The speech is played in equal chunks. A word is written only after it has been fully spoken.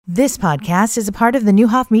This podcast is a part of the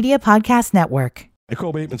Newhoff Media Podcast Network.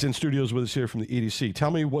 Nicole Bateman's in studios with us here from the EDC.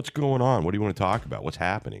 Tell me what's going on. What do you want to talk about? What's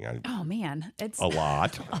happening? Oh, man. It's a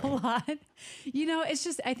lot. A lot. It's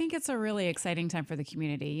just, I think it's a really exciting time for the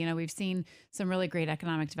community. We've seen some really great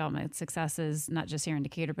economic development successes, not just here in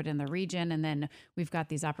Decatur, but in the region. And then we've got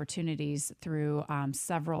these opportunities through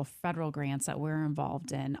several federal grants that we're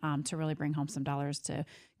involved in to really bring home some dollars to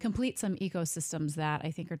complete some ecosystems that I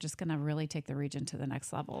think are just going to really take the region to the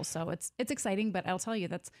next level. So it's exciting, but I'll tell you,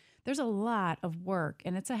 there's a lot of work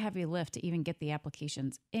and it's a heavy lift to even get the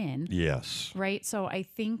applications in. Yes. Right. So I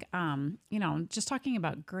think, just talking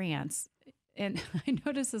about grants, and I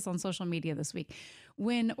noticed this on social media this week,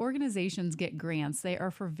 when organizations get grants, they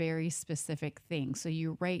are for very specific things. So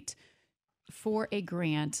you write for a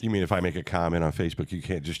grant. You mean if I make a comment on Facebook, you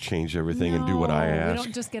can't just change everything and do what I ask? We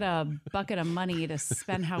don't just get a bucket of money to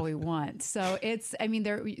spend how we want. So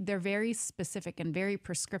they're very specific and very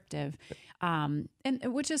prescriptive, and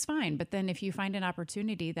which is fine. But then if you find an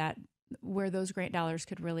opportunity where those grant dollars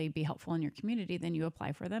could really be helpful in your community, then you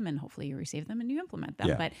apply for them and hopefully you receive them and you implement them.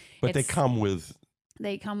 Yeah. But they come with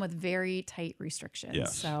very tight restrictions.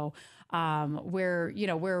 Yes. So we're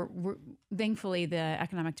thankfully the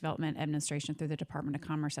Economic Development Administration through the Department of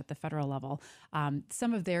Commerce at the federal level,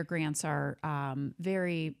 some of their grants are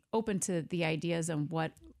very open to the ideas and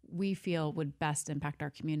what we feel would best impact our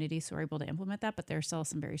community. So we're able to implement that, but there's still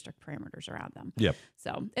some very strict parameters around them. Yep.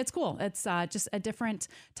 So it's cool. It's just a different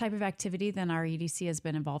type of activity than our EDC has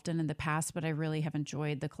been involved in the past, but I really have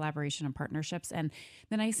enjoyed the collaboration and partnerships. And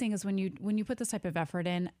the nice thing is when you put this type of effort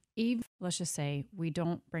in, even let's just say we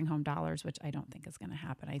don't bring home dollars, which I don't think is going to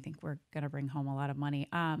happen. I think we're going to bring home a lot of money.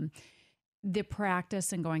 The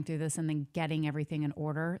practice and going through this and then getting everything in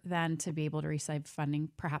order, then to be able to receive funding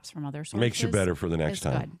perhaps from other sources. Makes you better for the next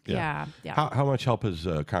time. Good. Yeah. How much help has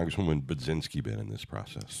Congresswoman Budzinski been in this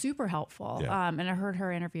process? Super helpful. Yeah. And I heard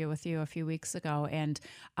her interview with you a few weeks ago, and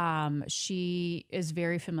she is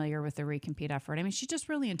very familiar with the recompete effort. I mean, she's just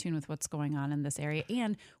really in tune with what's going on in this area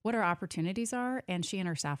and what our opportunities are, and she and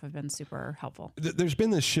her staff have been super helpful. There's been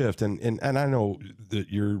this shift, and I know that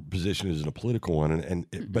your position isn't a political one,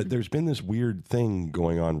 but there's been this weird thing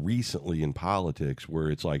going on recently in politics where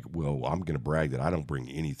it's like, well, I'm going to brag that I don't bring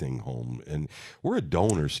anything home, and we're a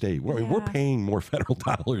donor state. We're paying more federal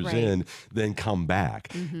dollars in than come back.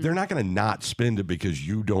 Mm-hmm. They're not going to not spend it because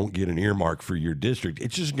you don't get an earmark for your district.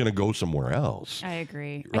 It's just going to go somewhere else. I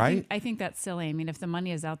agree. Right? I think that's silly. I mean, if the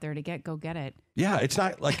money is out there to go get it. Yeah, it's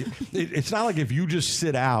not like it's not like if you just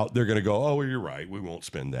sit out, they're going to go, oh, well, you're right, we won't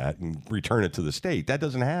spend that and return it to the state. That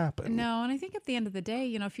doesn't happen. No, and I think at the end of the day,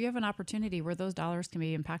 if you have an opportunity where those dollars can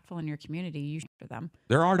be impactful in your community, you should for them.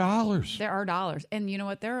 There are dollars. There are dollars, and you know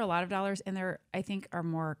what? There are a lot of dollars, and there I think are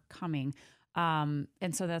more coming. And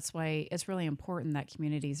so that's why it's really important that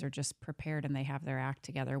communities are just prepared and they have their act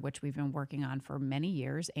together, which we've been working on for many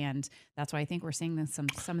years. And that's why I think we're seeing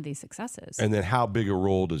some of these successes. And then how big a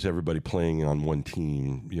role does everybody playing on one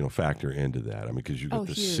team, factor into that? I mean, because you've got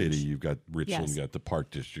the huge. city, you've got Richland, Yes. you got the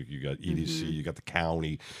Park District, you got EDC, you got the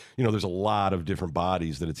county. There's a lot of different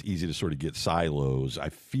bodies that it's easy to sort of get silos. I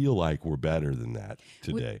feel like we're better than that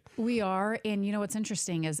today. We are. And what's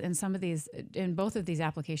interesting is in both of these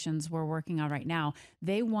applications we're working on right now,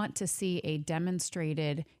 they want to see a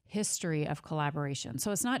demonstrated history of collaboration.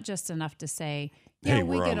 So it's not just enough to say, hey,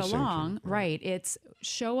 we we're get on the same along, team. right? It's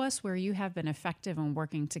show us where you have been effective in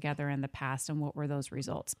working together in the past and what were those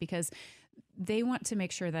results, because they want to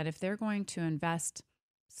make sure that if they're going to invest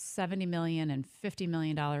 $70 million and $50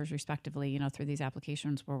 million respectively, through these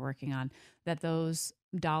applications we're working on, that those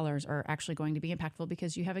dollars are actually going to be impactful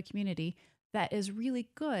because you have a community that is really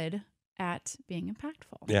good at being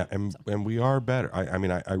impactful. Yeah, and we are better. I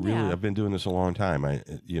mean, I really, I've been doing this a long time.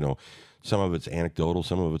 Some of it's anecdotal,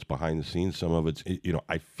 some of it's behind the scenes, some of it's,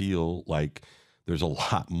 I feel like there's a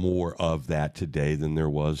lot more of that today than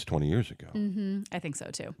there was 20 years ago. Mm-hmm. I think so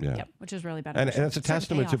too. Yeah. Yep, which is really beneficial. And it's a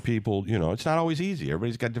testament to people, it's not always easy.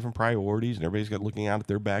 Everybody's got different priorities and everybody's got looking out at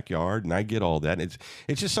their backyard, and I get all that. It's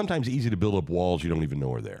just sometimes easy to build up walls you don't even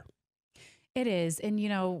know are there. It is. And,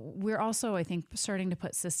 we're also, I think, starting to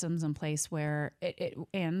put systems in place where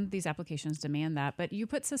and these applications demand that, but you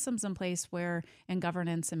put systems in place and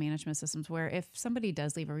governance and management systems where if somebody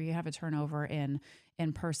does leave or you have a turnover in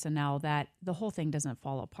personnel, that the whole thing doesn't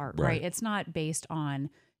fall apart, right? It's not based on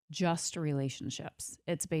just relationships.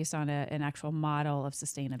 It's based on an actual model of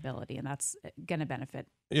sustainability, and that's going to benefit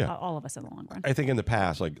all of us in the long run. I think in the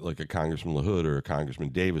past, like a Congressman LaHood or a Congressman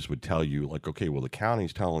Davis would tell you, like, okay, well, the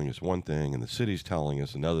county's telling us one thing and the city's telling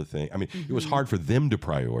us another thing. I mean, it was hard for them to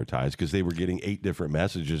prioritize because they were getting 8 different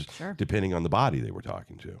messages depending on the body they were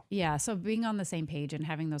talking to. Yeah, so being on the same page and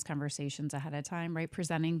having those conversations ahead of time, right?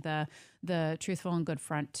 Presenting the truthful and good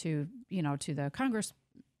front to the Congress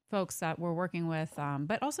folks that we're working with,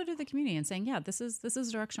 but also to the community and saying, yeah, this is the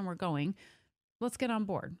direction we're going. Let's get on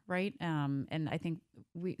board, right? And I think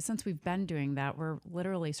since we've been doing that, we're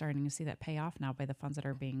literally starting to see that pay off now by the funds that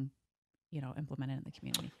are being, implemented in the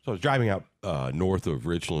community. So I was driving out north of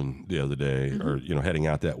Richland the other day, or heading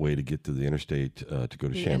out that way to get to the interstate to go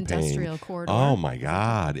to Champaign. Industrial corridor. Oh my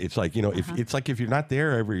God! It's like if you're not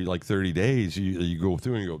there every 30 days, you go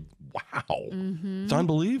through and you go, wow, it's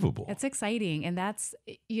unbelievable. It's exciting, and that's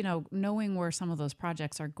knowing where some of those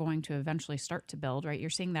projects are going to eventually start to build. Right, you're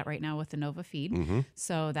seeing that right now with the Nova feed,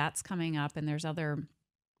 so that's coming up, and there's other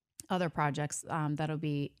projects that'll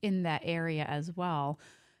be in that area as well.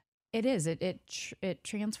 It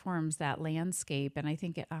transforms that landscape, and I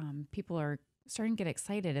think people are starting to get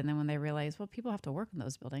excited. And then when they realize, well, people have to work in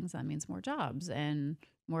those buildings, that means more jobs, and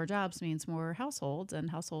more jobs means more households, and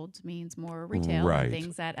households means more retail, and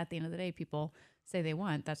things that at the end of the day people say they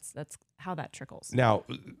want. That's how that trickles. Now,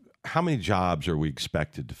 how many jobs are we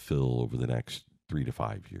expected to fill over the next 3 to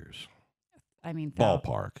 5 years? I mean,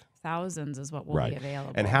 ballpark. Thousands is what will be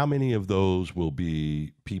available. And how many of those will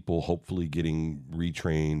be people hopefully getting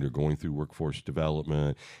retrained or going through workforce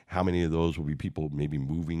development? How many of those will be people maybe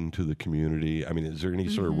moving to the community? I mean, is there any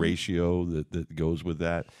sort of ratio that goes with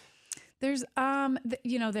that? There's,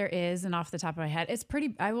 there is, and off the top of my head,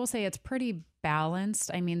 I will say it's pretty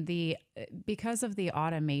balanced. I mean, because of the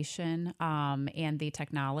automation and the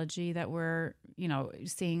technology that we're,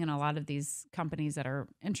 seeing in a lot of these companies that are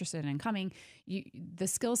interested in coming, the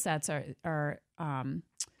skill sets are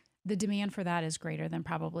the demand for that is greater than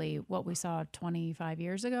probably what we saw 25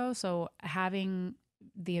 years ago. So having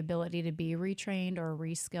the ability to be retrained or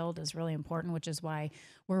reskilled is really important, which is why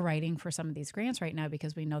we're writing for some of these grants right now,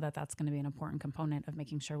 because we know that that's going to be an important component of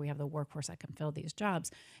making sure we have the workforce that can fill these jobs.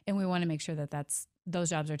 And we want to make sure that those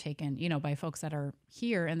jobs are taken, by folks that are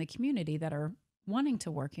here in the community that are wanting to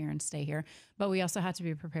work here and stay here. But we also have to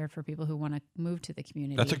be prepared for people who want to move to the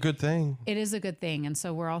community. That's a good thing. It is a good thing. And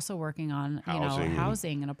so we're also working on,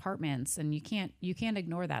 housing and apartments, and you can't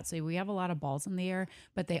ignore that. So we have a lot of balls in the air,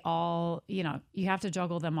 but they all, you have to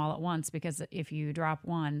juggle them all at once, because if you drop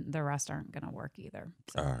one, the rest aren't going to work either.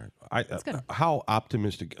 So, all right. How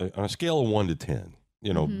optimistic on a scale of 1 to 10,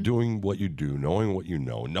 doing what you do, knowing what you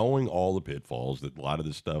know, knowing all the pitfalls that a lot of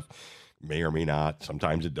this stuff may or may not.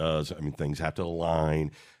 Sometimes it does. I mean, things have to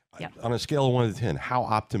align. Yep. On a scale of 1 to 10, how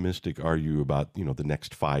optimistic are you about, the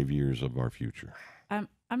next 5 years of our future?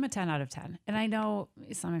 I'm a 10 out of 10. And I know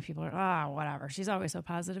some people are, whatever. She's always so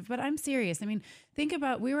positive. But I'm serious. I mean, think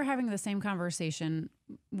about, we were having the same conversation,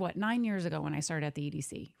 9 years ago when I started at the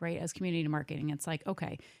EDC, right? As community marketing. It's like,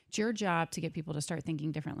 okay, it's your job to get people to start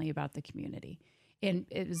thinking differently about the community. And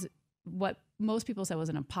it was what most people said was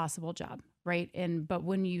an impossible job, right? But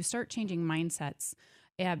when you start changing mindsets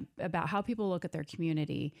about how people look at their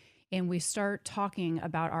community, and we start talking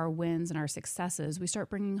about our wins and our successes, we start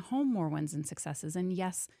bringing home more wins and successes. And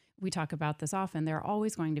yes, we talk about this often. There are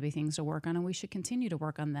always going to be things to work on, and we should continue to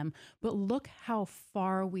work on them. But look how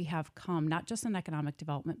far we have come, not just in economic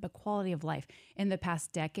development, but quality of life in the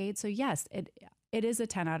past decade. So yes, it is a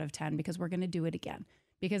 10 out of 10, because we're going to do it again.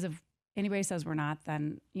 Because if anybody says we're not,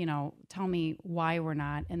 then, tell me why we're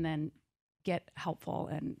not, and then get helpful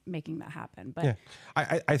in making that happen. But yeah,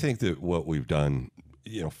 I think that what we've done,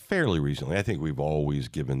 fairly recently, I think we've always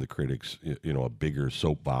given the critics, a bigger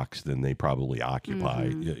soapbox than they probably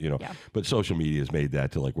occupy, but social media has made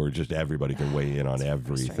that to where just everybody can weigh in on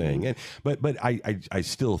everything. But I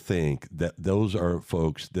still think that those are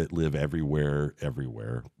folks that live everywhere,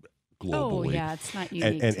 globally. Oh, yeah, it's not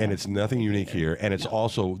unique. And it's nothing unique here. And it's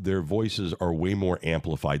also, their voices are way more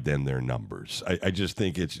amplified than their numbers. I just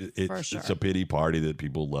think it's a pity party that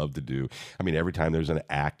people love to do. I mean, every time there's an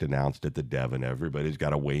act announced at the Devon, everybody's got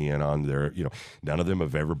to weigh in on their, none of them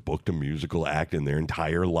have ever booked a musical act in their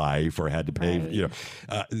entire life or had to pay,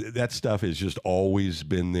 that stuff has just always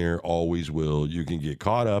been there, always will. You can get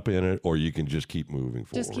caught up in it, or you can just keep moving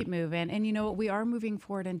forward. Just keep moving. And you know what? We are moving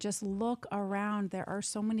forward, and just look around. There are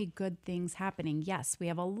so many good things happening. Yes, we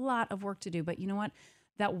have a lot of work to do, but you know what?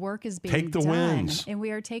 that work is being Take the done, wins. and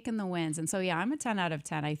we are taking the wins. And so, yeah, I'm a 10 out of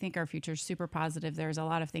 10. I think our future is super positive. There's a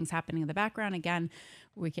lot of things happening in the background. Again,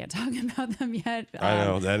 we can't talk about them yet. I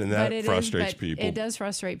know that frustrates people. It does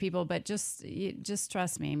frustrate people, but just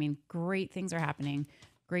trust me. I mean, great things are happening.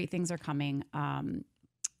 Great things are coming.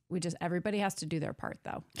 Everybody has to do their part,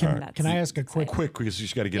 though. Can I ask a quick, because you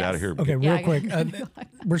just got to get out of here. Okay, real quick.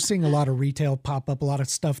 We're seeing a lot of retail pop up, a lot of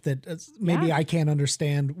stuff that maybe I can't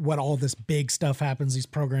understand what all this big stuff happens, these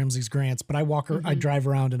programs, these grants, but I drive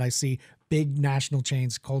around and I see big national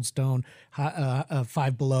chains, Cold Stone,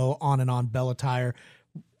 Five Below, on and on, Bella Tire.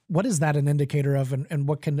 What is that an indicator of, and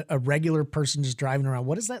what can a regular person just driving around,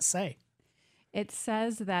 what does that say? It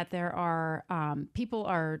says that there are people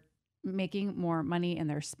are making more money and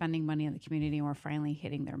they're spending money in the community, and we're finally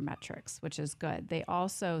hitting their metrics, which is good. They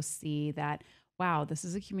also see that, wow, this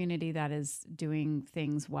is a community that is doing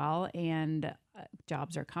things well, and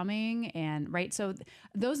jobs are coming, and right. So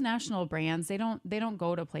those national brands, they don't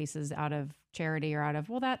go to places out of charity or out of,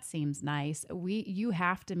 well, that seems nice. You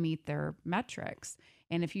have to meet their metrics.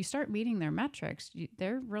 And if you start meeting their metrics,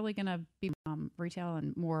 they're really going to be retail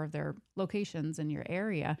in more of their locations in your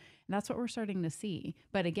area. And that's what we're starting to see.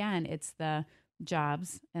 But again, it's the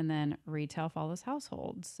jobs, and then retail follows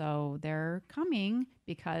household. So they're coming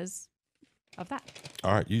because of that.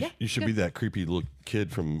 All right. You should be that creepy little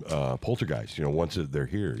kid from Poltergeist. Once they're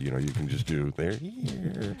here, you can just do, they're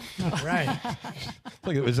here. Right.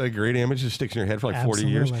 Like, is that a great image that sticks in your head for like 40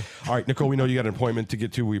 years? All right, Nicole, we know you got an appointment to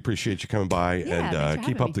get to. We appreciate you coming by, and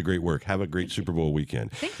keep up the great work. Have a great Super Bowl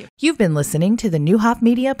weekend. Thank you. You've been listening to the Neuhoff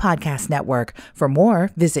Media Podcast Network. For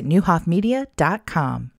more, visit neuhoffmedia.com.